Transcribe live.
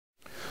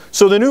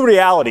So the new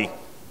reality,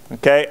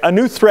 okay, a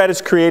new threat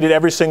is created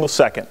every single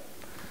second.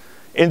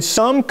 In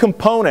some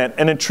component,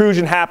 an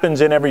intrusion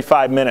happens in every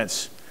 5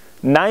 minutes.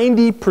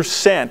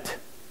 90%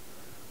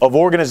 of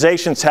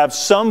organizations have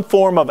some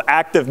form of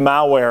active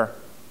malware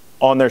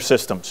on their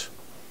systems.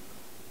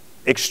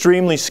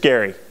 Extremely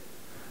scary.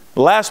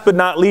 Last but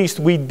not least,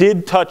 we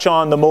did touch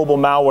on the mobile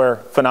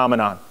malware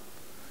phenomenon.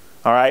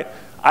 All right?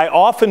 I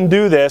often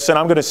do this, and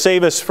I'm going to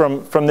save us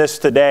from this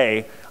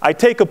today. I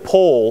take a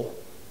poll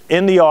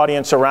in the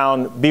audience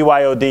around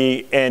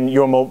BYOD and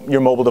your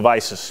mobile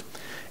devices.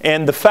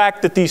 And the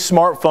fact that these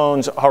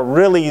smartphones are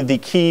really the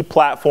key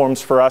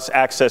platforms for us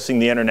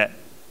accessing the internet.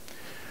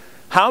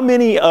 How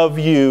many of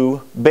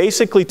you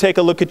basically take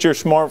a look at your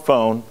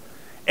smartphone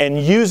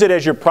and use it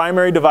as your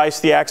primary device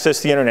to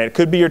access the internet? It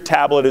could be your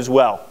tablet as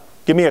well.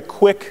 Give me a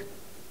quick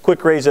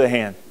raise of the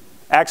hand.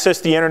 Access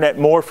the internet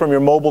more from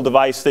your mobile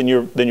device than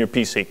your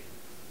PC.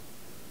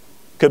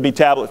 Could be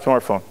tablet,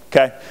 smartphone,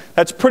 okay?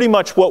 That's pretty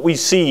much what we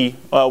see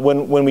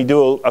when we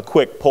do a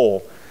quick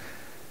poll.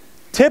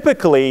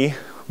 Typically,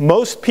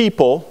 most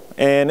people,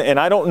 and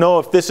I don't know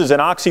if this is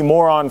an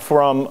oxymoron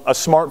from a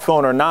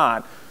smartphone or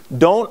not,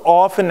 don't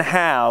often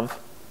have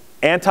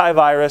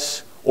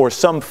antivirus or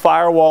some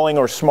firewalling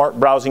or smart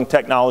browsing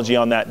technology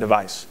on that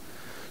device.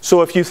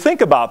 So if you think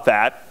about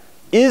that,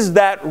 is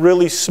that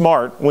really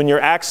smart when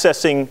you're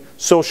accessing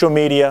social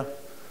media,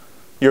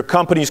 your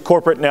company's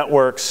corporate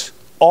networks,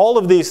 all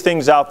of these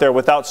things out there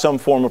without some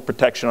form of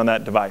protection on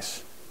that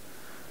device?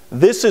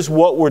 This is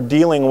what we're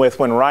dealing with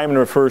when Ryman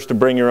refers to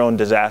bring your own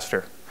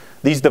disaster.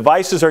 These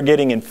devices are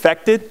getting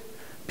infected.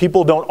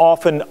 People don't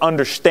often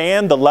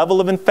understand the level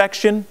of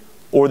infection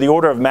or the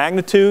order of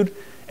magnitude,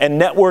 and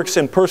networks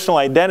and personal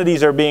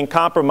identities are being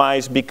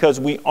compromised because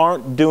we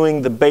aren't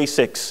doing the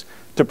basics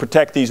to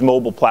protect these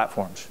mobile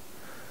platforms.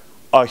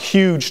 A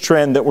huge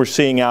trend that we're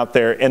seeing out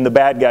there, and the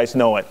bad guys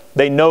know it.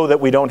 They know that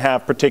we don't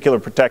have particular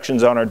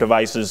protections on our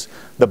devices.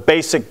 The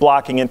basic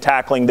blocking and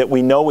tackling that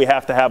we know we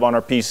have to have on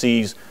our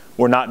PCs,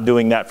 we're not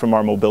doing that from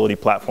our mobility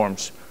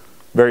platforms.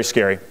 Very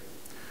scary.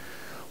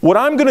 What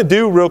I'm going to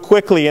do real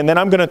quickly, and then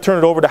I'm going to turn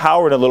it over to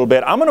Howard a little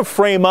bit, I'm going to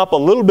frame up a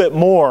little bit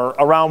more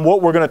around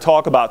what we're going to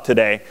talk about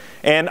today.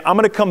 And I'm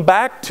going to come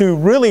back to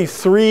really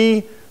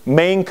 3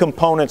 main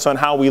components on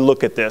how we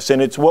look at this. And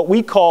it's what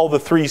we call the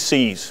 3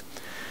 C's.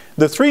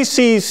 The 3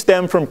 C's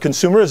stem from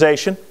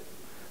consumerization.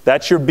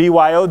 That's your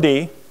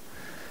BYOD.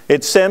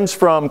 It stems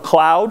from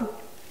cloud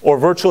or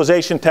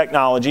virtualization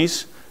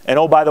technologies. And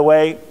oh, by the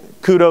way,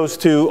 kudos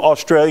to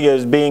Australia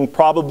as being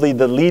probably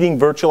the leading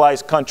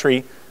virtualized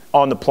country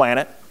on the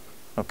planet,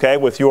 okay,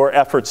 with your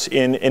efforts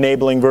in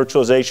enabling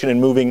virtualization and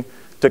moving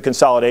to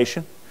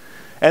consolidation.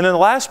 And then the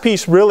last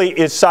piece really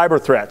is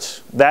cyber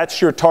threats.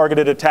 That's your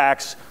targeted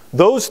attacks.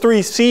 Those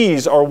 3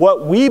 C's are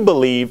what we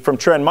believe from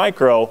Trend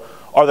Micro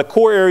are the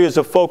core areas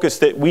of focus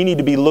that we need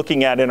to be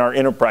looking at in our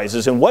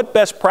enterprises. And what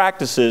best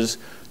practices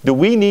do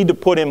we need to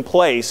put in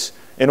place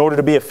in order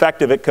to be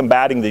effective at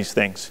combating these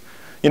things?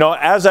 You know,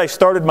 as I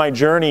started my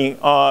journey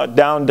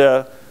down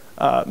to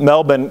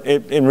Melbourne,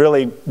 and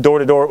really door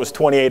to door it was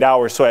 28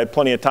 hours, so I had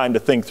plenty of time to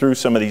think through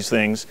some of these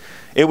things.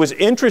 It was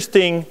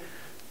interesting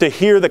to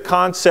hear the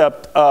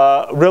concept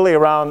really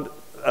around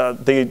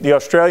the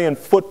Australian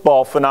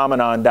football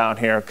phenomenon down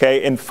here,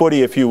 okay, in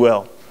footy, if you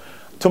will.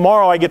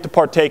 Tomorrow I get to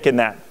partake in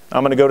that.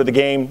 I'm going to go to the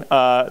game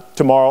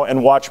tomorrow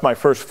and watch my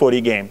first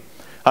footy game.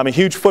 I'm a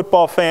huge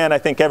football fan. I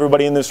think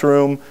everybody in this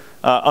room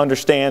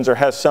understands or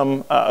has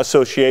some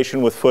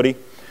association with footy.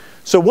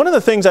 So one of the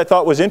things I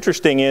thought was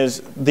interesting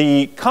is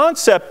the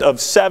concept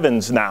of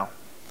sevens now.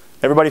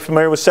 Everybody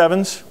familiar with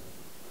sevens?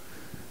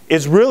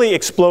 Is really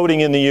exploding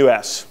in the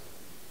US.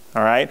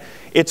 All right?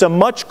 It's a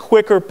much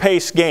quicker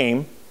paced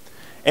game,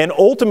 and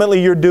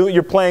ultimately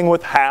you're playing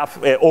with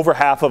over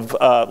half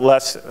of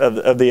less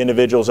of the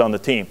individuals on the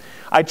team.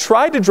 I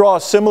tried to draw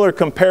a similar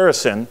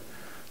comparison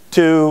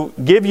to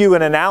give you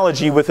an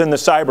analogy within the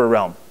cyber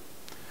realm.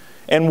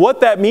 And what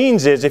that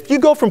means is if you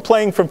go from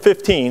playing from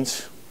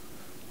 15s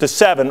to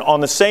 7 on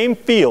the same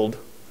field,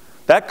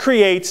 that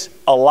creates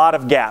a lot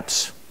of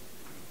gaps.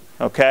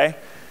 Okay?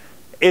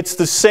 It's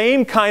the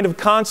same kind of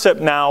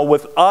concept now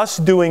with us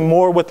doing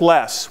more with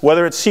less,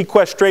 whether it's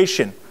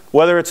sequestration,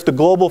 whether it's the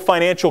global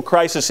financial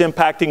crisis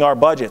impacting our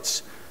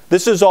budgets.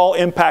 This is all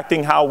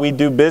impacting how we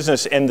do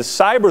business, and the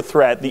cyber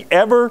threat, the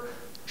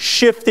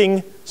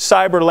ever-shifting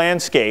cyber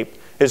landscape,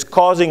 is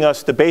causing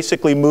us to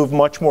basically move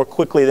much more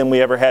quickly than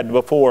we ever had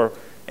before,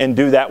 and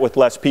do that with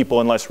less people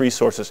and less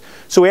resources.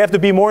 So we have to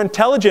be more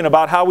intelligent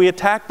about how we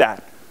attack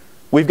that.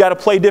 We've got to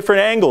play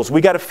different angles.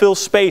 We've got to fill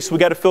space. We've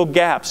got to fill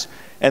gaps.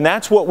 And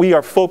that's what we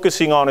are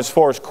focusing on as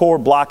far as core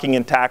blocking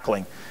and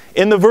tackling.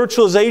 In the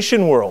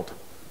virtualization world,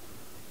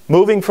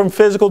 moving from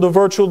physical to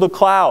virtual to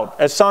cloud.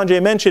 As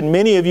Sanjay mentioned,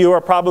 many of you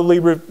are probably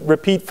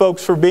repeat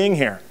folks for being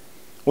here.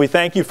 We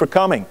thank you for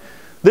coming.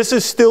 This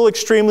is still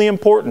extremely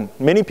important.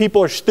 Many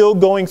people are still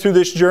going through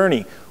this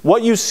journey.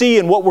 What you see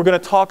and what we're going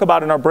to talk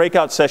about in our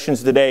breakout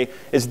sessions today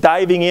is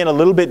diving in a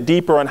little bit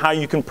deeper on how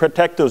you can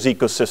protect those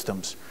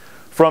ecosystems.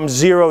 From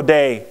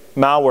 0-day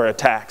malware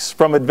attacks,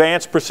 from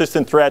advanced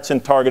persistent threats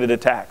and targeted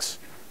attacks.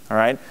 All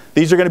right?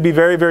 These are going to be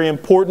very, very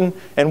important,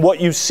 and what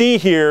you see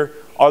here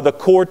are the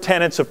core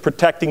tenets of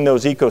protecting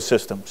those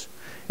ecosystems.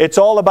 It's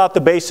all about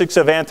the basics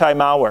of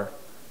anti-malware.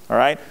 All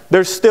right?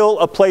 There's still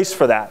a place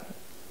for that.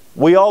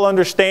 We all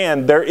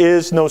understand there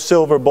is no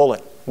silver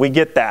bullet. We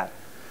get that.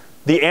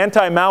 The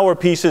anti-malware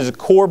piece is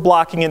core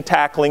blocking and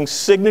tackling.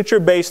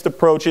 Signature-based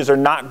approaches are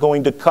not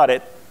going to cut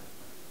it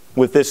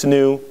with this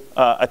new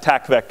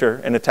attack vector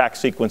and attack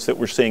sequence that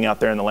we're seeing out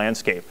there in the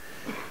landscape.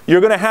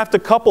 You're going to have to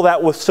couple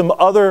that with some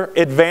other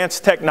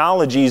advanced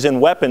technologies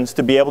and weapons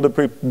to be able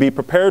to be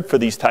prepared for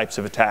these types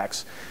of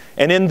attacks.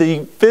 And in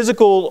the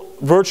physical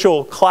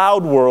virtual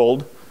cloud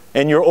world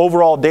and your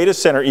overall data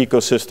center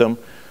ecosystem,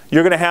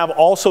 you're going to have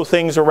also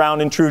things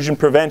around intrusion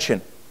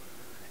prevention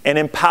and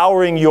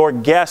empowering your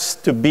guests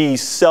to be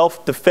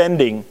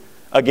self-defending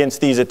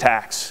against these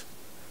attacks.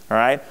 All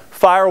right?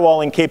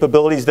 Firewalling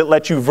capabilities that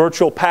let you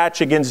virtual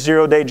patch against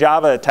zero-day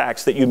Java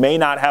attacks that you may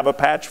not have a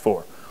patch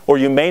for or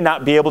you may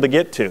not be able to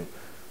get to.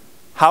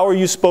 How are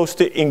you supposed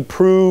to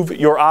improve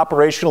your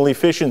operational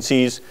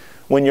efficiencies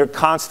when you're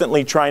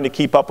constantly trying to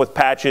keep up with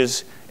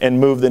patches and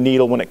move the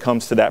needle when it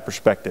comes to that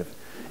perspective?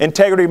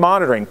 Integrity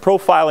monitoring,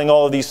 profiling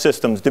all of these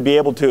systems to be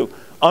able to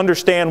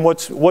understand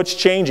what's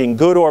changing,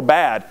 good or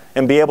bad,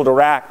 and be able to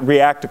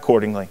react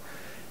accordingly.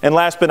 And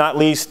last but not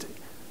least,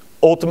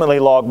 ultimately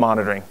log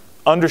monitoring.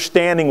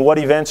 Understanding what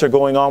events are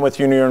going on with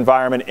you in your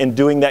environment and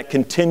doing that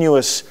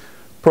continuous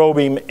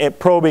probing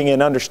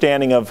and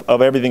understanding of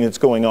everything that's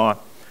going on.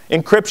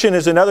 Encryption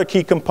is another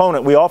key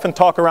component. We often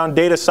talk around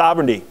data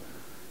sovereignty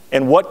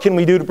and what can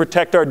we do to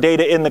protect our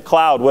data in the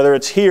cloud, whether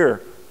it's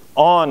here,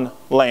 on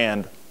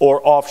land,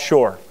 or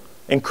offshore.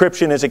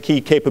 Encryption is a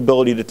key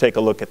capability to take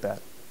a look at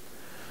that.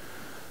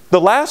 The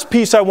last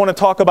piece I want to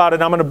talk about,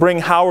 and I'm going to bring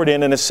Howard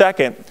in a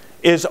second,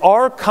 is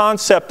our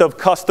concept of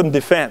custom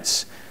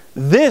defense.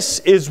 This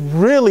is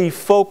really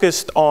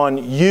focused on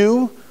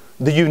you,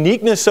 the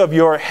uniqueness of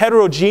your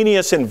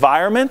heterogeneous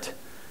environment,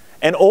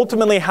 and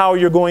ultimately how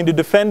you're going to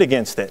defend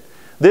against it.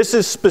 This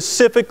is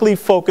specifically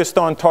focused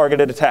on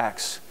targeted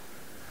attacks.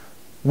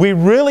 We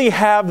really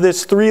have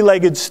this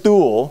three-legged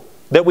stool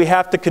that we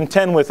have to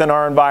contend with in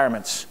our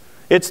environments.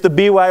 It's the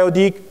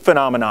BYOD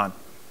phenomenon,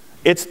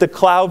 it's the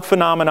cloud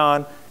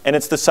phenomenon, and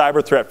it's the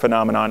cyber threat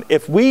phenomenon.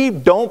 If we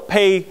don't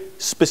pay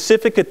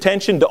specific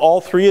attention to all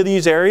three of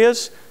these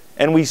areas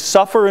and we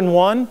suffer in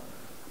one,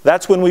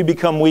 that's when we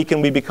become weak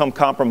and we become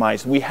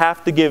compromised. We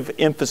have to give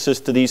emphasis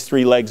to these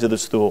three legs of the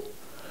stool.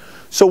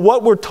 So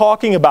what we're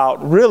talking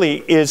about really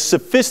is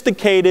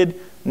sophisticated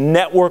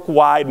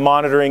network-wide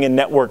monitoring and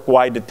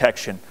network-wide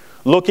detection.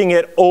 Looking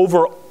at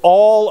over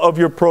all of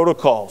your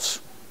protocols,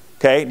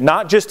 okay?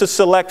 Not just a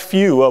select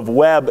few of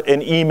web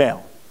and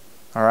email,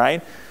 all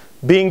right?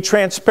 Being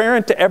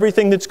transparent to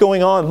everything that's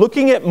going on.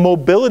 Looking at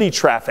mobility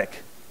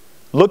traffic.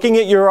 Looking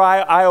at your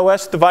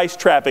iOS device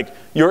traffic,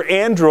 your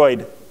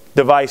Android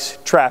device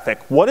traffic.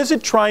 What is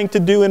it trying to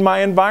do in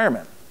my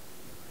environment?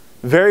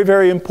 Very,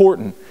 very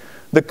important.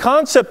 The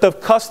concept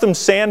of custom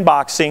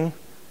sandboxing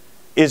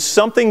is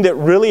something that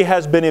really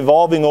has been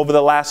evolving over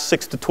the last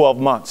 6 to 12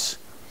 months.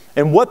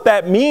 And what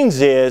that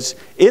means is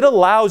it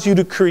allows you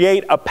to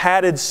create a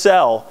padded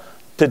cell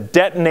to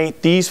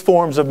detonate these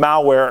forms of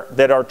malware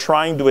that are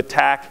trying to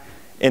attack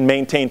and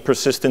maintain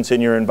persistence in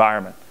your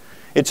environment.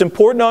 It's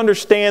important to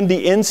understand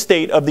the end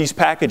state of these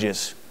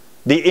packages,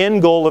 the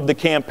end goal of the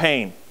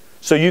campaign,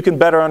 so you can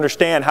better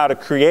understand how to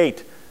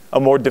create a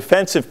more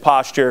defensive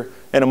posture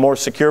and a more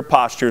secure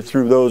posture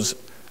through those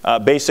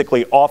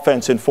basically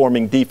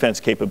offense-informing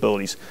defense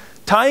capabilities.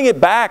 Tying it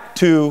back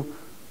to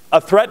a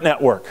threat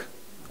network,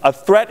 a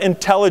threat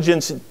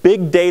intelligence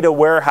big data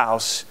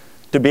warehouse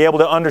to be able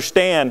to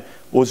understand,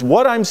 was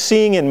what I'm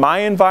seeing in my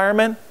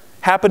environment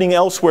happening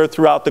elsewhere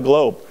throughout the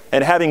globe,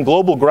 and having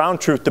global ground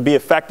truth to be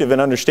effective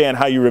and understand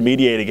how you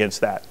remediate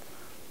against that,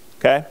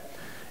 okay?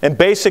 And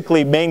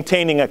basically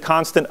maintaining a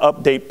constant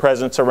update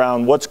presence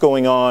around what's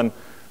going on,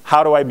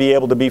 how do I be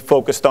able to be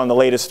focused on the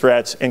latest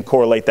threats and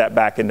correlate that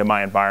back into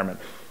my environment.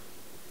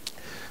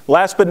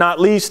 Last but not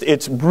least,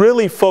 it's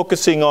really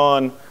focusing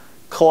on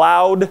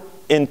cloud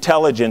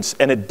intelligence,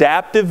 an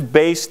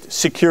adaptive-based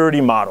security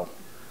model,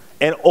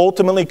 and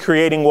ultimately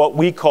creating what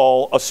we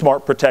call a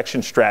smart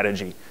protection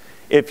strategy.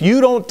 If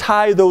you don't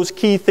tie those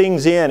key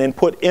things in and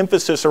put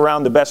emphasis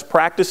around the best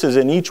practices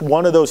in each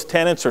one of those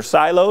tenets or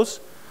silos,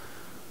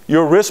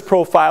 your risk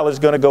profile is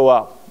going to go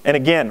up. And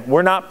again,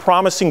 we're not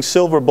promising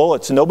silver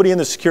bullets. Nobody in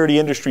the security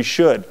industry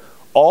should.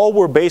 All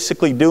we're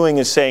basically doing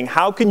is saying,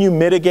 how can you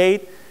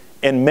mitigate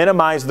and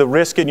minimize the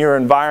risk in your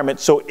environment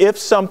so if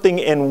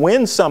something and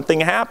when something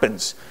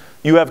happens,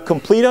 you have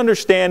complete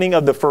understanding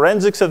of the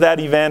forensics of that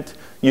event,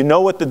 you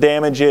know what the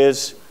damage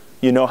is,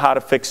 you know how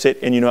to fix it,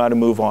 and you know how to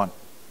move on.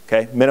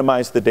 Okay?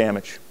 Minimize the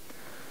damage.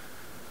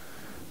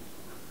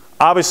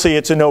 Obviously,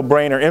 it's a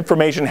no-brainer.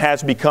 Information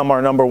has become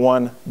our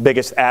 #1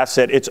 biggest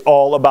asset. It's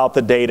all about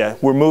the data.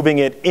 We're moving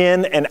it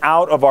in and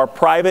out of our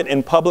private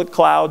and public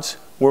clouds.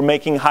 We're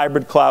making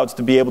hybrid clouds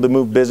to be able to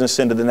move business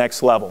into the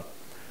next level.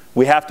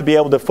 We have to be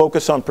able to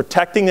focus on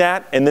protecting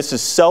that, and this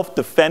is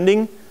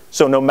self-defending.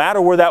 So no matter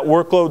where that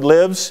workload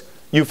lives,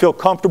 you feel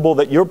comfortable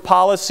that your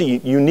policy,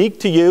 unique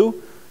to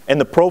you, and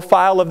the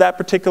profile of that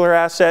particular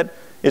asset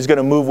is going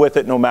to move with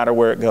it no matter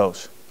where it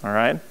goes. All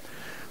right?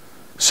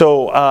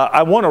 So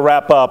I want to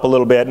wrap up a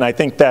little bit, and I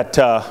think that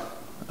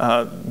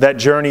that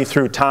journey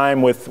through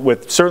time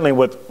with certainly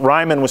what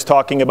Ryman was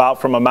talking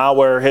about from a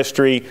malware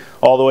history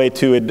all the way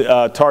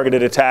to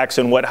targeted attacks,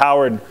 and what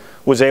Howard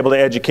was able to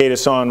educate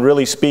us on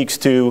really speaks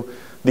to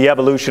the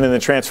evolution and the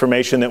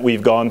transformation that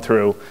we've gone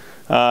through.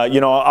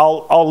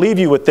 I'll leave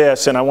you with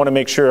this, and I want to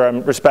make sure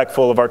I'm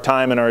respectful of our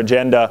time and our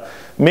agenda.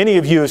 Many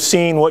of you have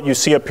seen what you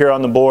see up here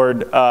on the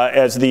board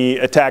as the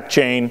attack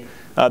chain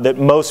that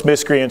most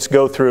miscreants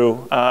go through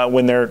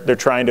when they're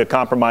trying to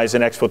compromise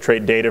and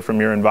exfiltrate data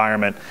from your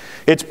environment.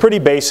 It's pretty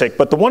basic,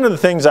 but one of the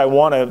things I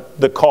want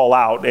to call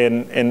out,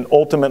 and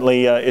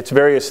ultimately it's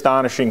very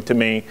astonishing to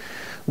me,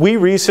 we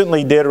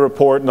recently did a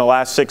report in the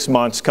last 6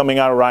 months coming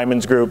out of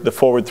Ryman's group, the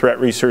Forward Threat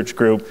Research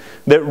Group,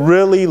 that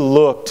really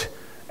looked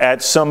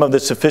at some of the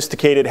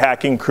sophisticated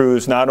hacking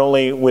crews, not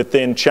only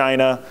within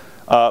China,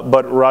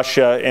 but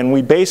Russia, and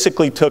we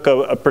basically took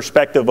a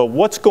perspective of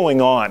what's going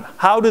on.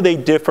 How do they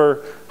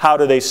differ? How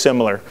do they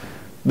similar?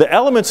 The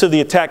elements of the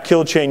attack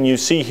kill chain you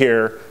see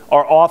here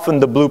are often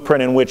the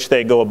blueprint in which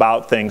they go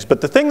about things.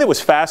 But the thing that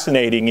was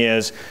fascinating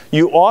is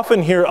you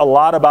often hear a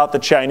lot about the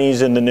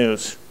Chinese in the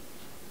news,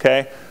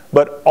 okay?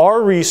 But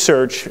our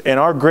research and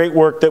our great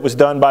work that was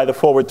done by the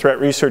Forward Threat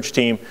Research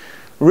team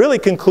really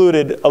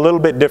concluded a little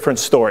bit different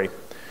story.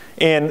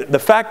 And the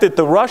fact that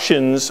the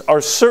Russians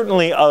are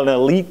certainly an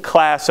elite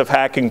class of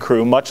hacking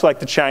crew, much like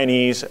the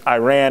Chinese.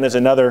 Iran is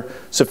another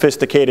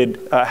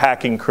sophisticated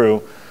hacking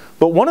crew.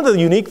 But one of the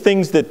unique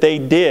things that they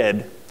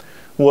did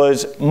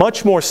was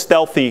much more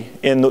stealthy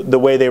in the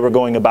way they were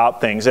going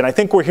about things. And I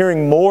think we're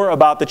hearing more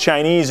about the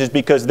Chinese is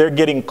because they're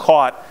getting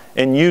caught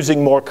and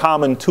using more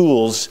common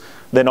tools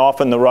than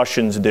often the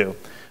Russians do.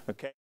 Okay.